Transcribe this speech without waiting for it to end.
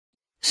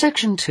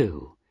Section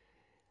 2.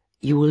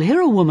 You will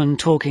hear a woman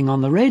talking on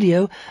the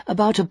radio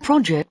about a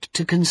project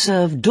to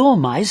conserve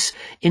dormice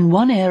in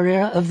one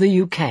area of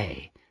the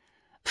UK.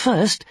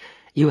 First,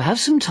 you have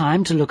some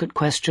time to look at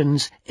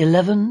questions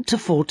 11 to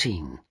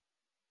 14.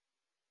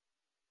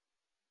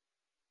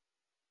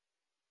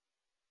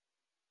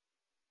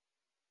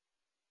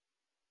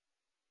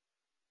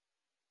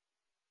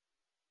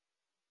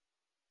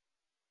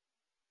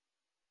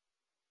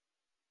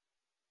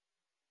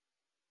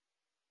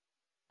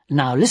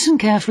 Now listen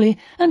carefully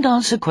and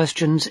answer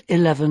questions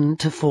 11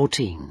 to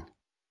 14.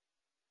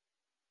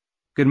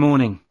 Good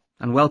morning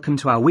and welcome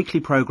to our weekly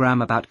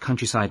programme about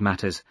countryside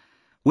matters.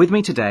 With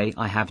me today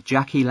I have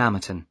Jackie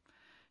Lamerton.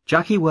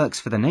 Jackie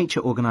works for the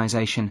nature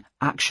organisation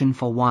Action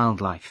for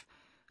Wildlife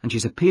and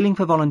she's appealing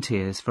for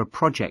volunteers for a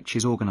project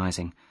she's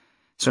organising.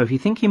 So if you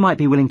think you might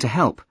be willing to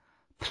help,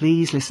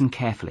 please listen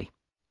carefully.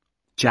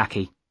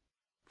 Jackie.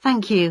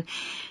 Thank you.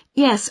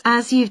 Yes,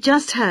 as you've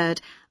just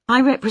heard,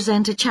 I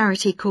represent a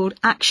charity called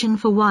Action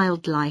for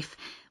Wildlife,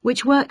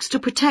 which works to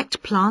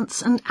protect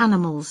plants and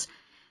animals.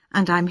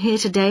 And I'm here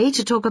today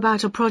to talk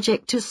about a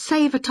project to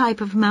save a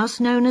type of mouse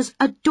known as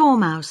a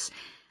dormouse.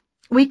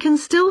 We can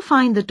still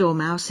find the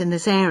dormouse in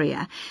this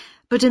area,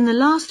 but in the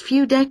last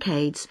few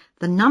decades,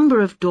 the number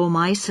of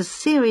dormice has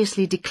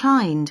seriously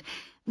declined,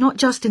 not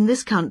just in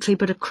this country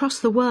but across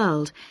the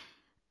world.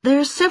 There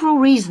are several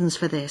reasons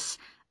for this: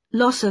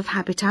 loss of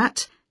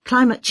habitat,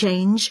 climate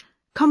change,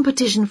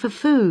 competition for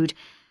food.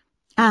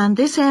 And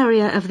this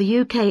area of the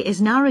UK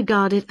is now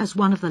regarded as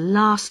one of the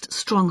last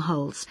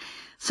strongholds.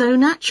 So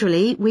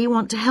naturally, we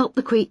want to help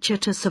the creature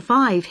to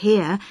survive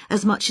here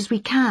as much as we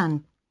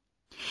can.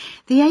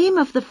 The aim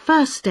of the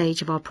first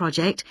stage of our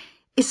project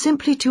is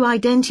simply to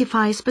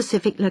identify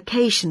specific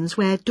locations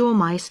where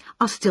dormice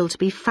are still to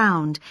be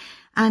found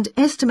and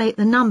estimate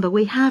the number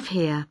we have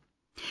here.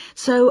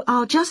 So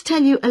I'll just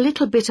tell you a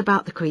little bit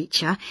about the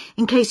creature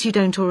in case you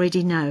don't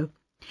already know.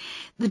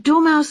 The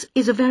dormouse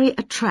is a very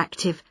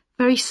attractive,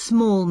 very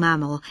small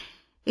mammal.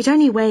 It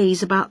only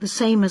weighs about the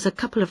same as a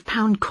couple of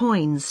pound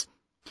coins.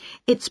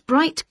 It's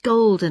bright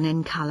golden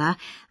in colour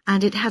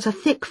and it has a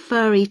thick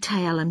furry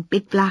tail and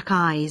big black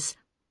eyes.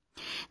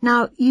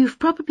 Now, you've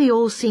probably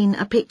all seen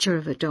a picture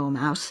of a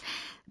dormouse,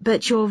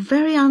 but you're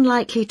very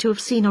unlikely to have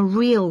seen a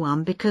real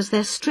one because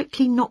they're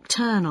strictly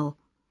nocturnal.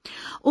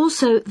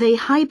 Also, they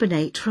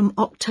hibernate from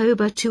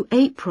October to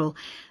April,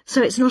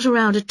 so it's not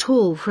around at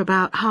all for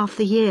about half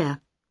the year.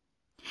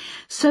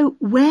 So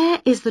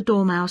where is the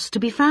dormouse to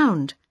be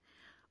found?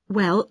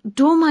 Well,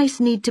 dormice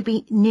need to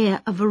be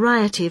near a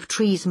variety of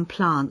trees and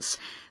plants,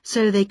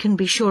 so they can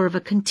be sure of a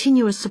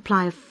continuous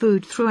supply of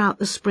food throughout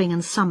the spring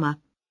and summer.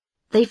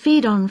 They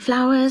feed on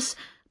flowers,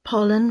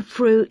 pollen,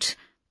 fruit,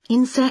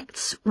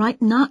 insects,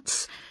 ripe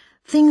nuts,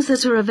 things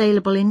that are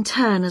available in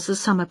turn as the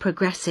summer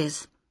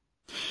progresses.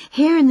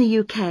 Here in the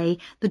UK,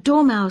 the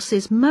dormouse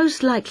is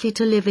most likely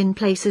to live in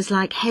places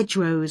like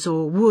hedgerows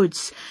or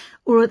woods,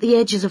 or at the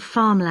edges of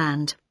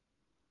farmland.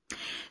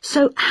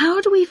 So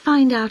how do we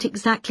find out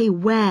exactly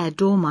where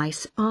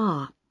dormice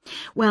are?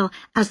 Well,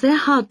 as they're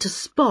hard to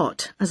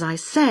spot, as I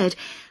said,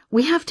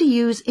 we have to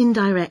use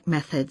indirect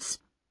methods.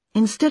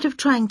 Instead of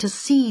trying to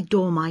see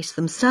dormice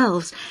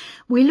themselves,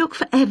 we look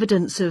for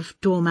evidence of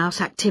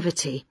dormouse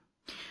activity.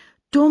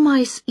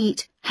 Dormice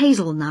eat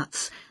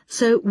hazelnuts,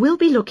 so we'll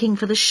be looking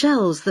for the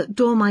shells that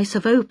dormice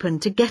have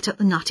opened to get at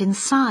the nut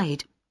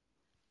inside.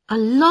 A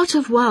lot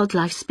of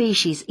wildlife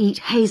species eat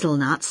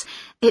hazelnuts.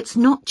 It's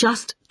not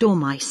just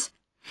dormice.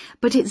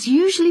 But it's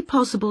usually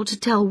possible to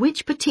tell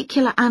which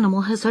particular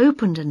animal has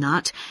opened a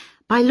nut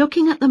by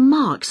looking at the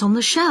marks on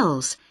the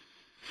shells.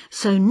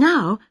 So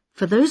now,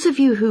 for those of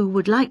you who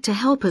would like to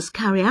help us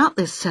carry out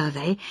this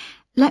survey,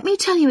 let me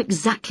tell you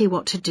exactly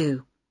what to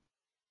do.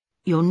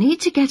 You'll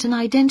need to get an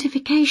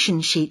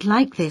identification sheet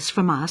like this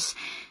from us.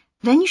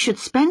 Then you should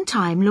spend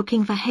time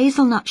looking for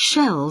hazelnut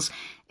shells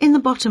in the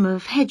bottom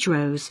of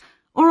hedgerows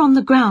or on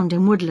the ground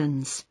in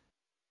woodlands.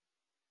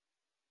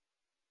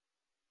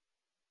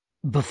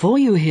 Before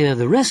you hear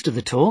the rest of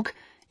the talk,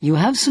 you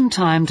have some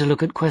time to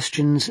look at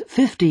questions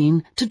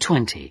 15 to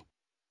 20.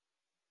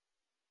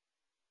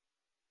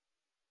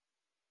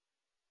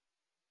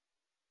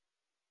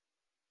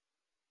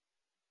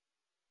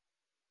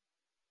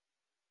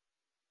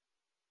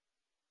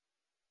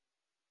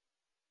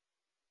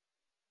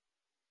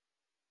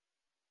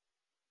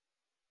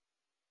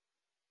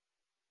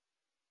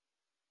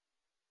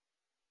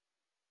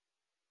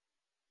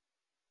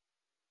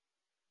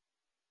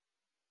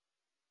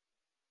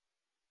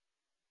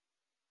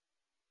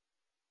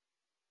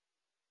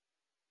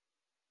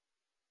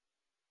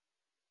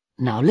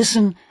 Now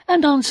listen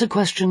and answer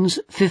questions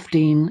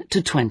 15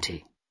 to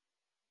 20.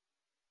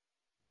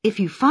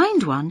 If you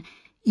find one,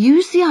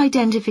 use the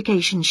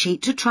identification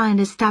sheet to try and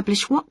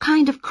establish what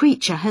kind of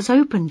creature has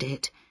opened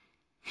it.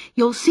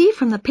 You'll see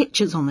from the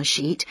pictures on the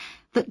sheet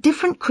that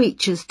different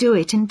creatures do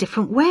it in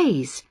different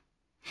ways.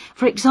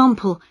 For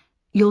example,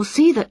 you'll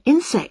see that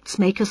insects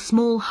make a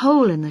small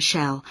hole in the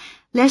shell,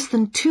 less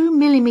than 2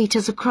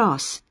 millimeters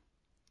across.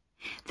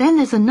 Then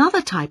there's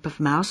another type of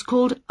mouse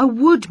called a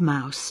wood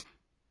mouse.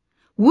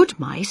 Wood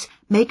mice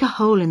make a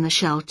hole in the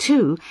shell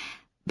too,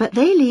 but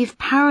they leave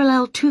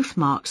parallel tooth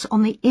marks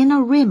on the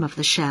inner rim of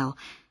the shell,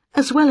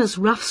 as well as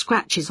rough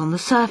scratches on the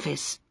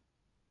surface.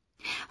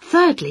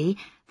 Thirdly,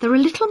 there are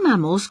little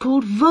mammals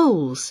called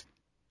voles.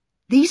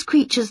 These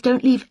creatures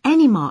don't leave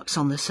any marks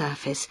on the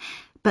surface,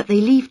 but they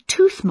leave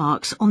tooth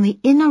marks on the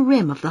inner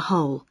rim of the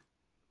hole.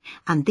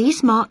 And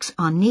these marks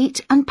are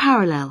neat and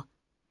parallel,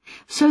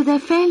 so they're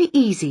fairly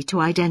easy to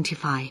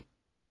identify.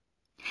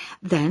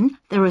 Then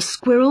there are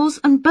squirrels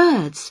and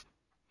birds.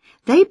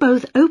 They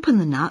both open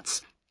the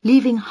nuts,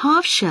 leaving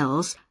half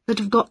shells that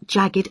have got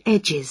jagged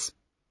edges.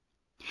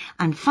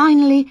 And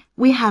finally,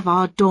 we have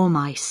our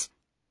dormice.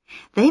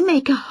 They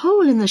make a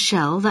hole in the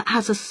shell that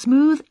has a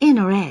smooth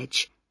inner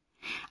edge,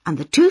 and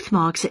the tooth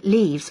marks it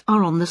leaves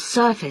are on the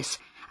surface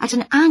at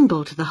an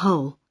angle to the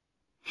hole.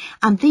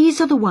 And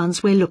these are the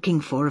ones we're looking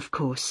for, of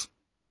course.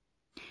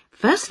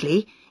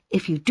 Firstly,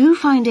 if you do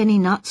find any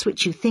nuts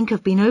which you think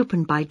have been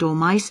opened by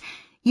dormice,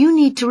 you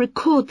need to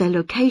record their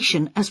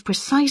location as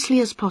precisely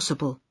as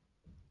possible.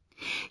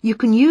 You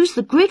can use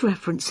the grid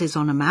references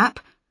on a map,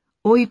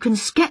 or you can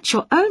sketch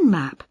your own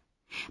map,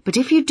 but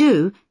if you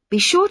do, be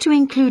sure to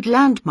include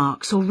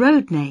landmarks or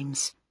road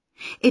names.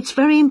 It's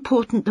very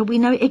important that we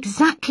know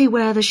exactly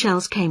where the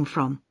shells came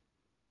from.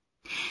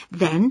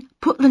 Then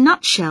put the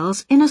nut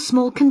shells in a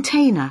small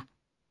container.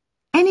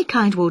 Any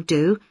kind will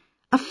do,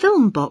 a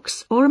film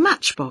box or a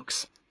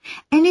matchbox,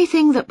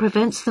 anything that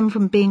prevents them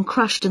from being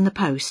crushed in the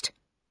post.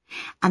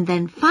 And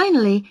then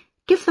finally,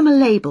 give them a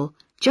label,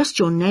 just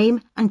your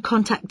name and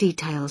contact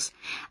details,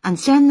 and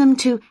send them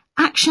to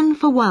Action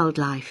for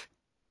Wildlife.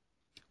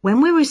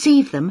 When we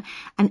receive them,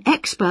 an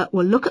expert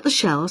will look at the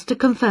shells to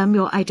confirm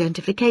your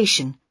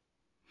identification.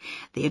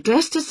 The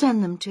address to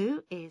send them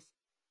to is...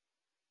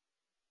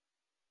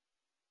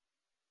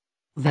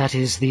 That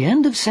is the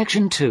end of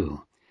section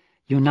 2.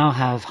 You now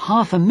have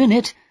half a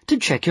minute to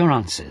check your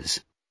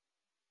answers.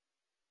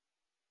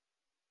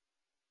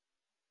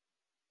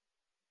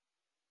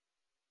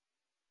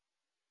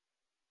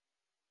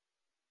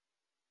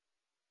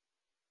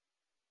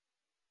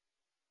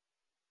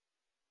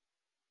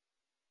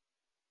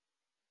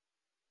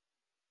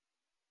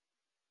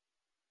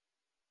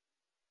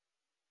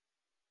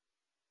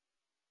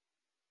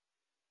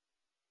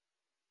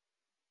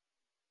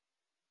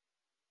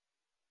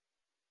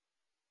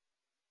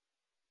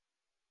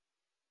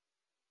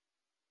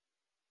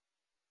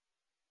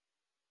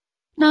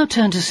 Now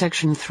turn to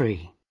section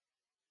 3.